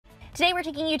Today we're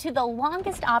taking you to the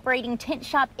longest operating tint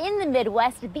shop in the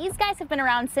Midwest. These guys have been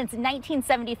around since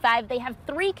 1975. They have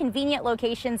 3 convenient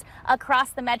locations across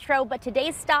the metro, but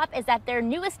today's stop is at their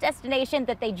newest destination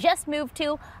that they just moved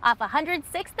to off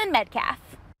 106th and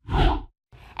Metcalf.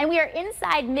 And we are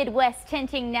inside Midwest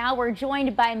Tinting now. We're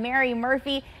joined by Mary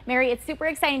Murphy. Mary, it's super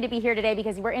exciting to be here today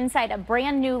because we're inside a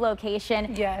brand new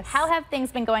location. Yes. How have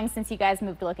things been going since you guys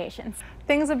moved locations?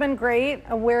 Things have been great.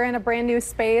 We're in a brand new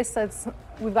space.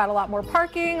 We've got a lot more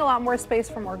parking, a lot more space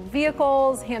for more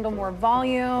vehicles, handle more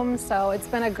volume. So it's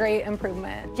been a great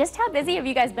improvement. Just how busy have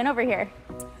you guys been over here?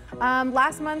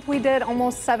 Last month we did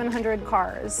almost 700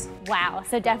 cars. Wow,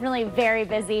 so definitely very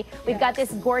busy. We've got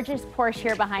this gorgeous Porsche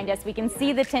here behind us. We can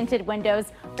see the tinted windows.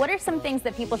 What are some things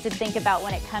that people should think about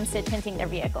when it comes to tinting their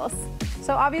vehicles?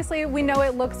 So obviously we know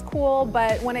it looks cool,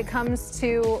 but when it comes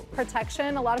to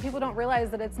protection, a lot of people don't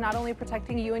realize that it's not only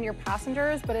protecting you and your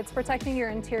passengers, but it's protecting your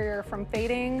interior from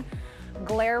fading,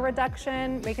 glare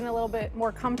reduction, making it a little bit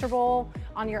more comfortable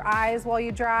on your eyes while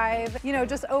you drive, you know,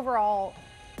 just overall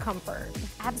comfort.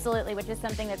 Absolutely, which is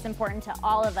something that's important to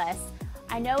all of us.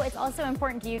 I know it's also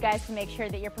important to you guys to make sure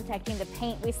that you're protecting the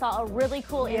paint. We saw a really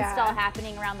cool install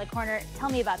happening around the corner. Tell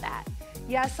me about that.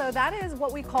 Yeah, so that is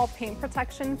what we call paint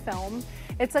protection film.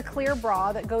 It's a clear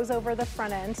bra that goes over the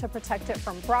front end to protect it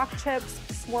from rock chips,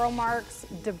 swirl marks,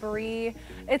 debris.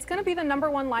 It's going to be the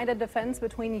 #1 line of defense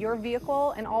between your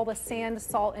vehicle and all the sand,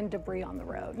 salt, and debris on the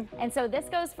road. And so this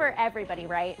goes for everybody,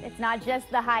 right? It's not just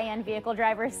the high-end vehicle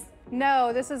drivers?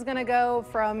 No, this is going to go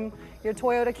from your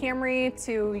Toyota Camry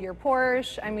to your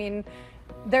Porsche. I mean,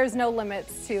 there's no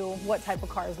limits to what type of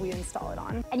cars we install it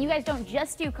on. And you guys don't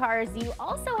just do cars, you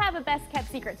also have a best kept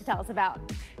secret to tell us about.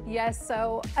 Yes,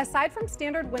 so aside from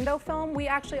standard window film, we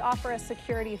actually offer a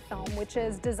security film, which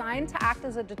is designed to act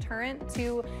as a deterrent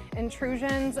to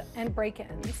intrusions and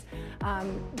break-ins.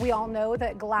 We all know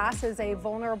that glass is a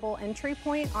vulnerable entry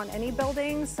point on any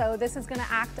building, so this is going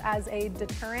to act as a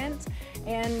deterrent.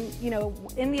 And, you know,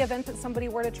 in the event that somebody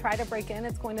were to try to break in,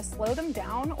 it's going to slow them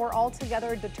down or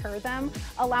altogether deter them,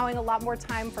 allowing a lot more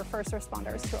time for first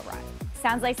responders to arrive.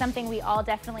 Sounds like something we all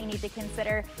definitely need to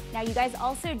consider. Now, you guys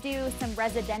also do some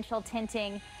residential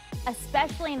tinting,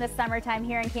 especially in the summertime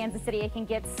here in Kansas City. It can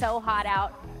get so hot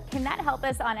out. Can that help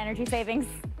us on energy savings?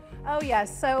 Oh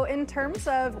yes, so in terms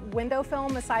of window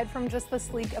film, aside from just the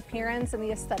sleek appearance and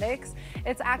the aesthetics,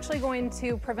 it's actually going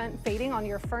to prevent fading on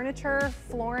your furniture,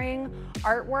 flooring,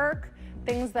 artwork,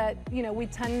 things that, you know, we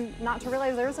tend not to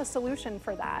realize there's a solution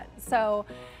for that. So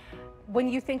when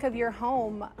you think of your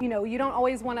home, you know, you don't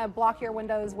always want to block your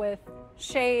windows with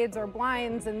shades or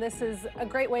blinds, and this is a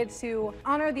great way to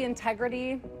honor the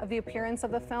integrity of the appearance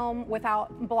of the film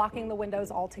without blocking the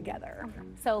windows altogether.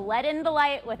 So let in the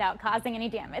light without causing any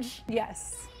damage.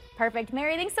 Yes. Perfect.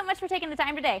 Mary, thanks so much for taking the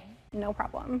time today. No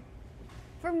problem.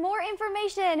 For more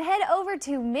information, head over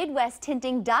to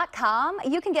MidwestTinting.com.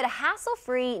 You can get a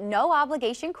hassle-free,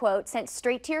 no-obligation quote sent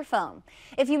straight to your phone.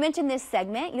 If you mention this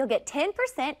segment, you'll get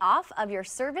 10% off of your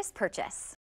service purchase.